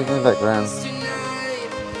little birdie in the background.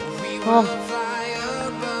 Come on.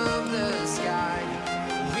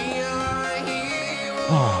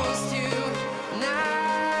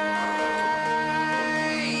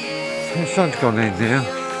 The sun's gone in now.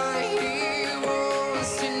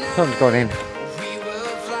 Sun's gone in.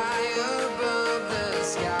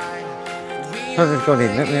 Sun's gone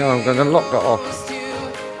in. Let me know. I'm going to lock that off.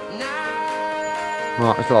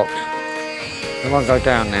 Right, it's locked. It won't go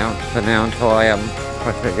down now for now until I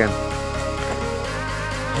press it again.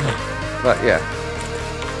 But yeah.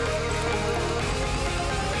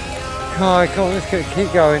 Kai, come on, let's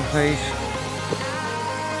keep going, please.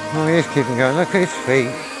 Oh, he is keeping going. Look at his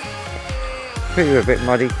feet. Feet are a bit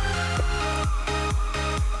muddy.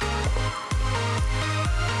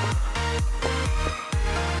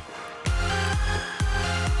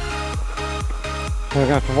 So we're going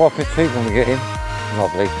to have to wipe his feet when we get in.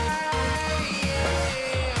 Lovely.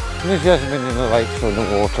 At least he hasn't been in the lakes or in the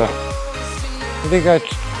water. Did he go?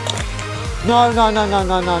 No.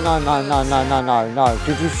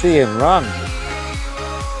 Did you see him run?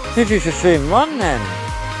 Did you just see him run then?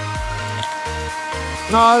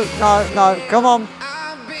 No. Come on.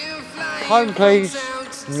 Home, please.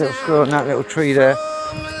 The little squirrel in that little tree there.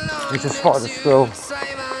 We just spotted a squirrel.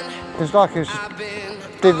 It's like he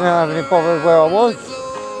didn't have any bother where I was.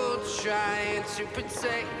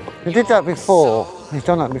 He did that before. He's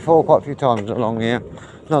done that before quite a few times along here.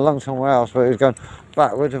 Not along somewhere else, but he was going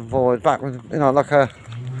backwards and forwards, backwards, you know, like a...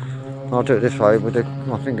 I'll do it this way with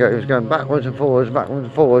my finger. He was going backwards and forwards, backwards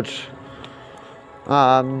and forwards.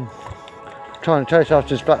 Trying to chase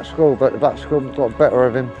after his black squirrel, but the black squirrel got better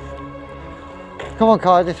of him. Come on,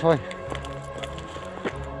 Kai, this way.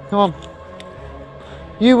 Come on.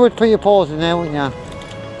 You would put your paws in there, wouldn't you?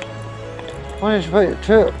 Why don't you put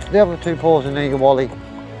the other two paws in there, you wally?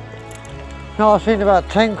 No, I've seen about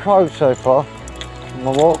 10 crows so far on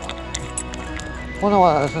my walk. Wonder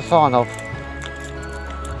what that's a sign of.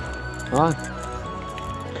 Right?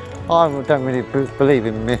 I don't really believe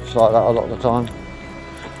in myths like that a lot of the time.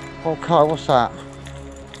 Okay, what's that?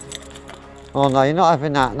 Oh no, you're not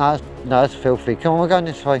having that. No, that's filthy. Come on, we're going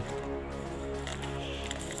this way.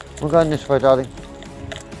 We're going this way, darling.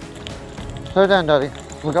 Slow down, darling.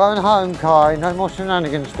 We're going home, Kai. No more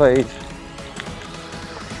shenanigans, please.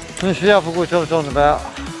 This is the other which I was on about.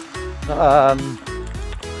 Yeah,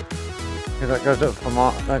 that goes up from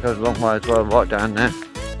that goes a long way as well, right down there.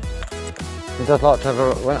 He does like to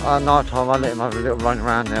have at night time. I let him have a little run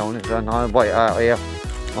around there on his own. I wait out here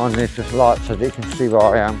on this light so that he can see where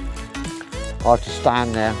I am. I have to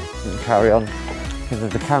stand there and carry on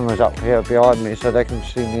because the camera's up here behind me so they can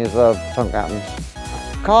see me as something happens.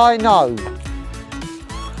 Kai, no!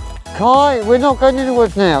 Kai, we're not going in the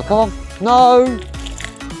woods now, come on. No!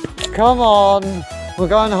 Come on! We're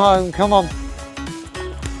going home, come on.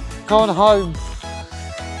 Go on home.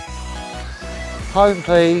 Home,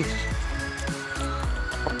 please.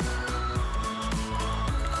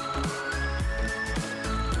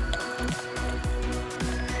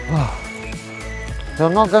 So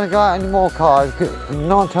I'm not going to go out anymore, Kai.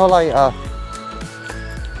 Not until later.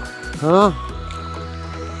 Huh?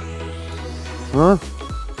 Huh?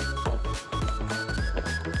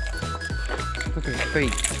 Look at his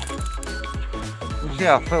feet. You see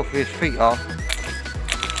how filthy his feet are?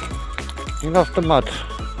 He loves the mud.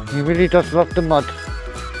 He really does love the mud.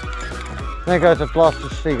 There goes a blast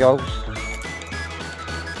of seagulls.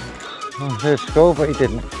 Oh, there's a skull, but he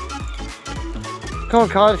didn't. Come on,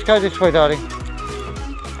 Kai, let's go this way, darling.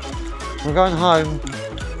 We're going home.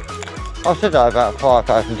 I've said that about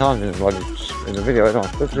 5,000 times in the video, haven't I?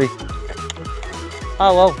 Quickly.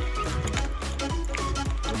 Oh well.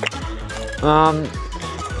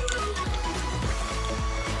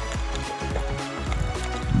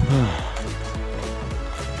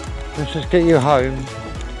 Let's just get you home.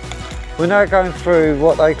 We're now going through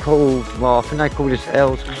what they call, well, I think they call this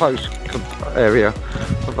L's Close area.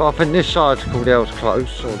 I think this side's called L's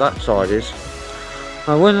Close, or that side is.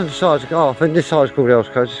 One of the sides, I think this side's called L's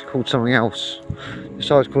Close, it's called something else. This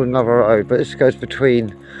side's called another road, but this goes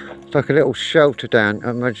between, it's like a little shelter down,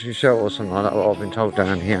 emergency shelter or something like that, what I've been told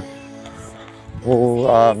down here.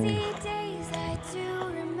 Or,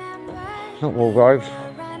 not Walgrove.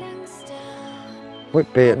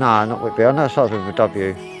 Whitby, no, not Whitby, I know it starts with a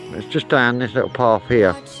W. It's just down this little path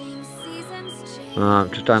here.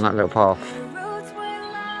 Just down that little path.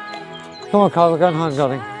 Come on, Carl, we're going home,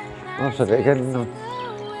 darling. I said it again.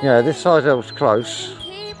 Yeah, this side's L's Close.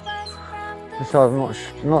 This side, I'm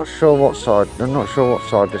not sure what side. I'm not sure what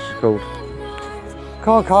side this is called.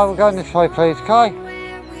 Come on, Kai, we're going this way, please. Kai,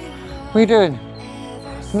 what are you doing?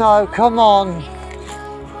 No, come on.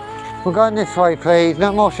 We're going this way, please.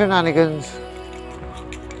 No more shenanigans.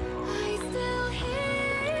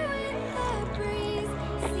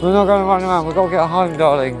 We're not going to run around. We've got to get home,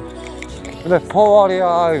 darling. We left poor Ollie at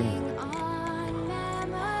home.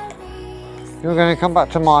 You're going to come back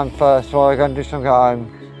to mine first while we're going to do something at home.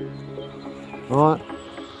 Alright?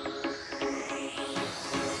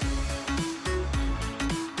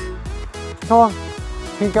 Come on,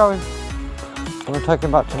 keep going. I'm going to take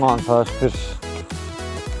him back to mine first because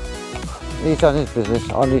he's done his business.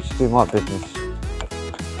 I need to do my business.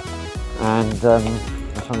 And that's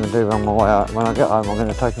what I'm going to do on my way out. When I get home, I'm going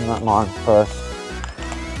to take him back to mine first.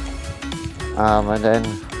 And then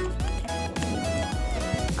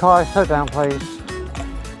Kai, sit down, please.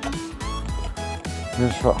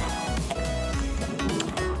 Just right.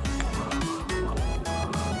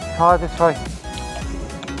 Kai, this way.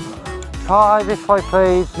 Kai, this way,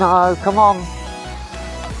 please. No, come on.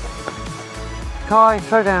 Kai,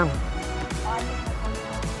 slow down.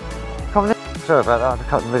 Come on. Sorry about that, I had to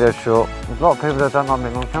cut the video short. There's a lot of people that don't like me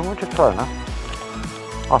on camera, which is fair enough.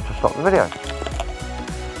 I have to stop the video.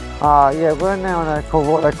 Yeah, we're now in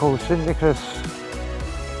what they call Limitless.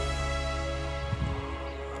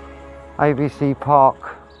 ABC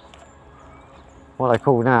Park, what they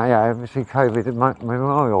call now, yeah, ABC COVID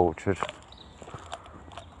Memorial Orchard.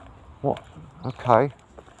 What? Okay.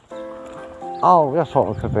 Oh, that's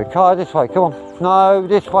what it could be. Kai, this way, come on. No,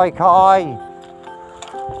 this way, Kai.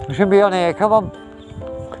 We should be on here, come on.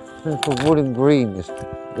 This is called Wooden Green, this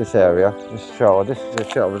area, this shelter. This is the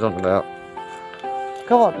shelter I was on about.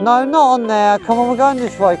 Come on, no, not on there. Come on, we're going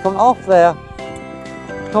this way. Come on, off there.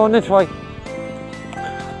 Come on, this way.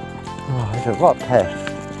 Oh, it's a right pest.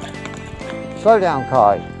 Slow down,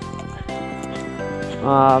 Kai.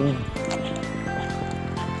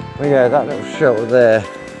 But yeah, that little shelter there.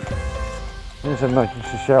 This is an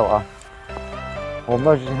emergency shelter. Or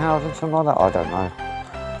emergency housing, something like that, I don't know.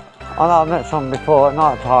 I know I met someone before at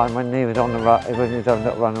night time when he was on the run, when he was having a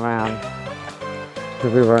little run around.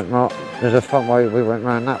 Because we went right, there's a front way, we went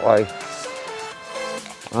round that way.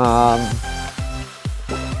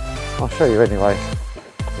 I'll show you anyway,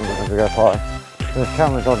 as we go by. There's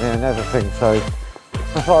cameras on here and everything, so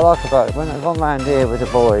that's what I like about it. When I'm round here with the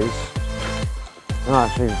boys, and I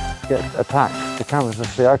actually get attacked, the cameras will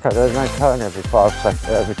see, okay, there's no turn every 5 seconds,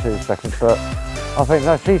 every 2 seconds, but I think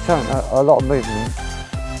they see something, a lot of movement.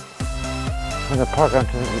 When the program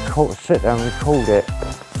to sit there and record it.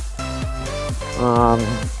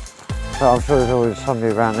 So I'm sure there's always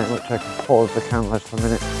somebody around there which I can pause the cameras for a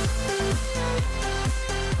minute.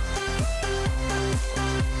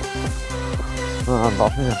 But I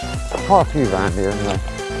think there's quite a few around here anyway.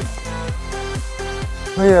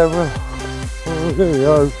 But yeah, well, there we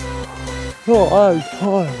go. Oh,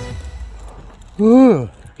 tired.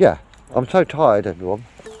 Yeah, I'm so tired, everyone.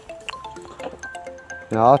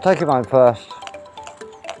 No, I'll take him home first.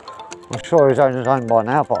 I'm sure he's on his own by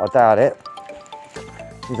now, but I doubt it.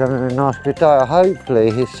 He's having a nice good day.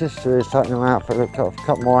 Hopefully his sister is taking him out for a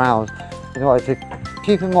couple more hours. Anyway, to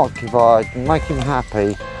keep him occupied and make him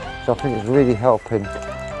happy, so I think it's really helping.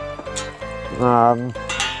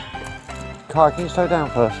 Kai, can you slow down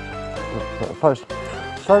first?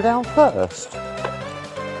 Slow down first?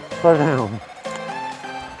 Slow down.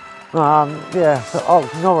 Yeah, so, oh,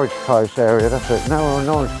 Norwich Coast area, that's it. Now we're on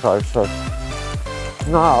Norwich Coast, so.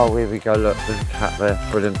 No, oh, here we go, look, there's a cat there,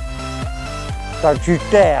 brilliant. Don't you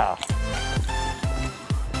dare!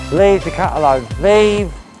 Leave the cat alone,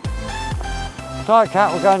 leave! Sorry,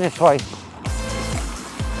 cat, we're going this way.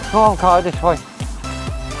 Come on, Kai, this way.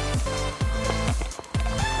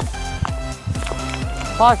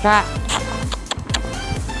 Bye, cat.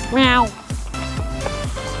 Meow.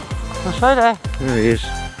 I'll stay there. There he is.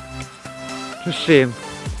 Just see him.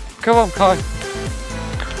 Come on, Kai.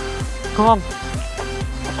 Come on.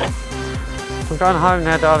 I'm going home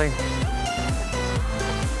now, darling.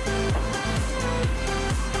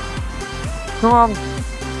 Come on.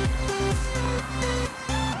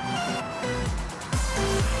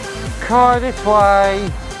 Kai, this way.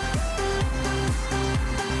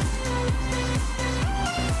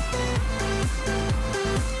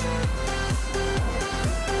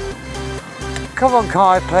 Come on,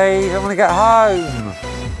 Kai, please. I want to get home.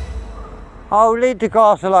 Oh, leave the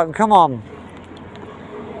grass alone. Come on.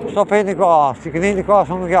 Stop eating the grass. You can eat the grass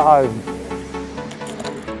when we get home.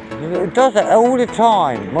 It does it all the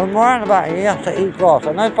time. When we're out about it, he has to eat grass.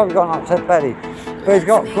 I know he's probably got an upset belly, but he's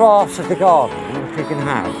got grass as the garden, which he can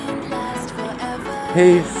have.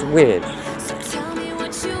 He's weird.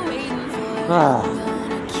 Ah.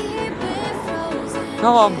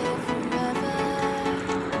 Come on.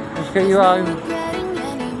 Let's get you home.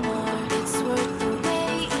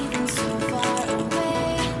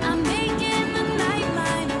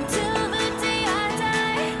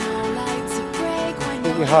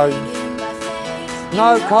 You home.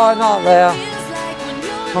 No, Kai, not there.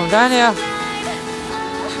 Come down here.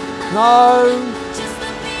 No.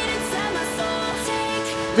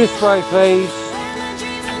 This way, please.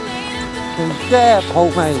 Don't dare pull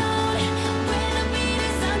me.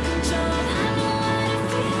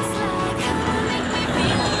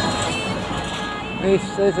 He's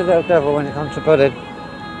a little devil when it comes to pudding.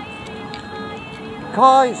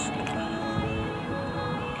 Kai's.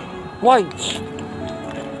 Wait.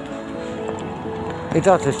 He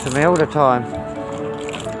does this to me all the time.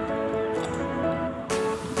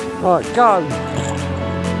 Right, go.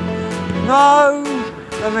 No!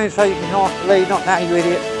 That means so you can not leave, not now, you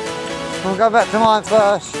idiot. I'll go back to mine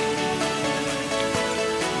first.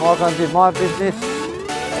 I'll go and do my business.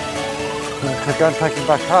 I'm going to take him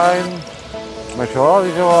back home. Make sure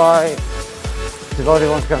Ollie's alright. Because Ollie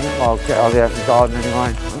wants to go, well, I'll get Ollie out in the garden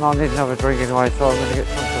anyway. And I'll need another drink anyway, so I'm going to get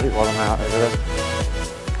some to eat while I'm out over there.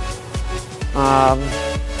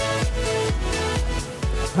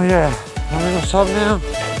 Oh yeah, how many what's up now?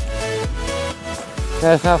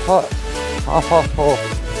 Yeah, it's now 4:30.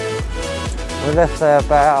 We left there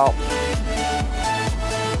about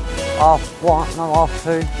 1:30, no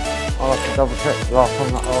 2:30. I'll have to double check the last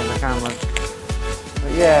time on the cameras.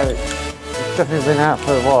 yeah, it's definitely been out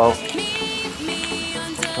for a while.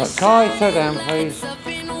 Right, Kai, slow down please.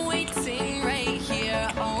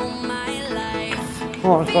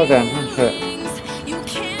 Come on, slow down, that's it.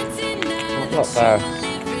 Not there.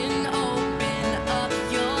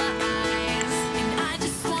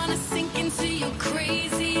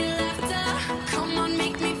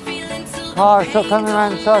 Kai, stop coming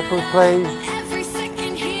around in circles please.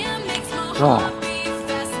 Right.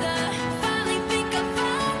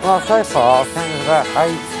 Well, so far I've counted about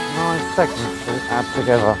 8-9 segments to add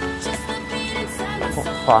together. What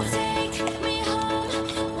fun.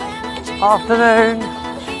 Afternoon.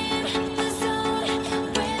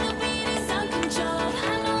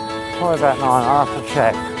 Probably about 9, I'll have to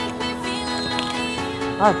check.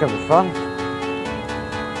 That could be fun.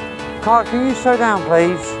 Kai, can you slow down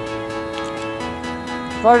please?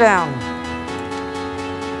 Slow down.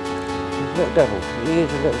 He's a little devil. He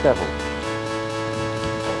is a little devil.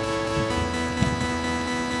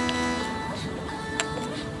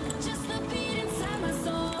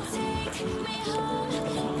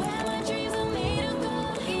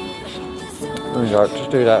 There we go, just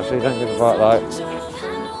do that so you don't get the bright light.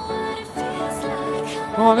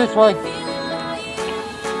 Come on, this way.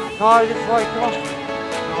 No, this way, come on.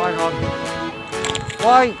 No, hang on.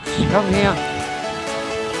 Wait, come here.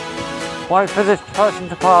 Wait for this person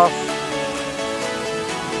to pass.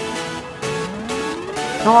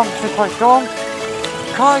 Come on, this way, go on.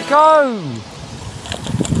 Kai, go!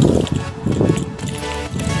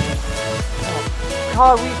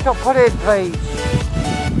 Kai, will you stop putting in, please?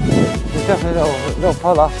 There's definitely a little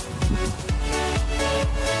puller.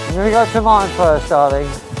 I'm going to go to mine first, darling.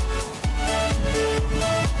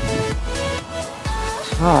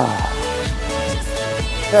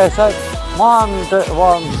 Yeah, so I'm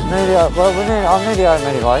nearly home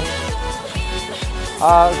anyway.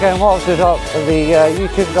 Again, what I've done the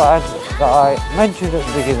YouTube that I mentioned at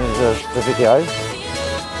the beginning of the video,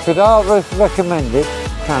 so they are recommended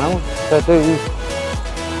channels. They do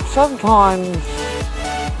sometimes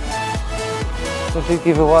they do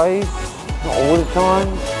giveaways, not all the time.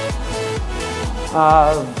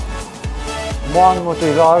 One will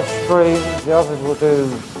do live streams, the others will do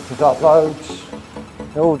just uploads.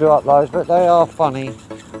 They all do uploads, but they are funny.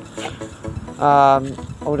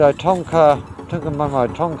 Although Tonka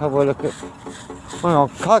will look at. Hang on,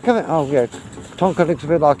 come in. Oh yeah, Tonka looks a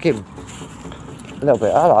bit like him. A little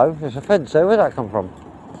bit. Hello, there's a fence there. Where'd that come from?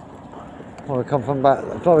 Probably come from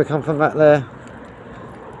back there.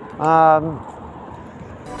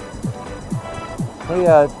 So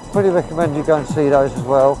yeah, pretty recommend you go and see those as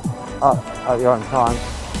well at your own time.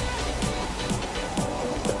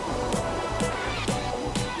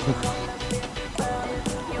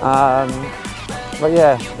 But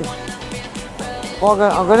yeah, well,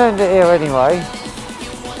 I'm going to end it here anyway.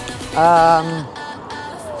 I'm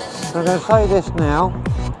going to say this now.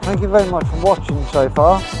 Thank you very much for watching so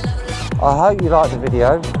far. I hope you liked the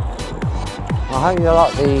video. I hope you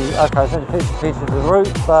like the, okay, it's only pieces of the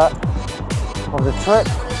route, but of the trip.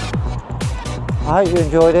 I hope you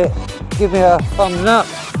enjoyed it. Give me a thumbs up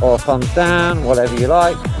or a thumbs down, whatever you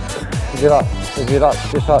like. If you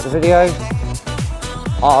dislike the video.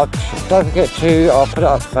 Don't forget to, I'll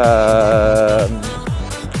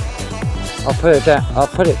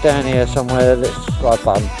put it down here somewhere, the subscribe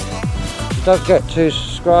button. So don't forget to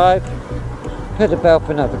subscribe, hit the bell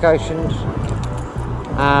for notifications,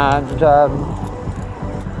 and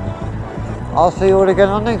I'll see you all again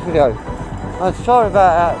on the next video. I'm sorry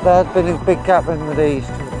about that, there's been a big gap in with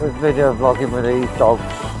video vlogging with these dogs.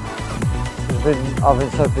 I've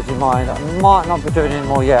been so busy mine. I might not be doing any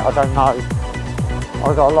more yet, I don't know.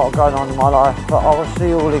 I've got a lot going on in my life, but I will see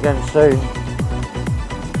you all again soon.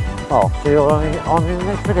 I'll see you all on the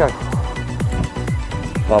next video.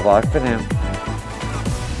 Bye bye for now.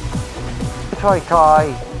 Try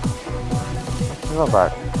Kai. Not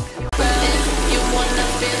bad.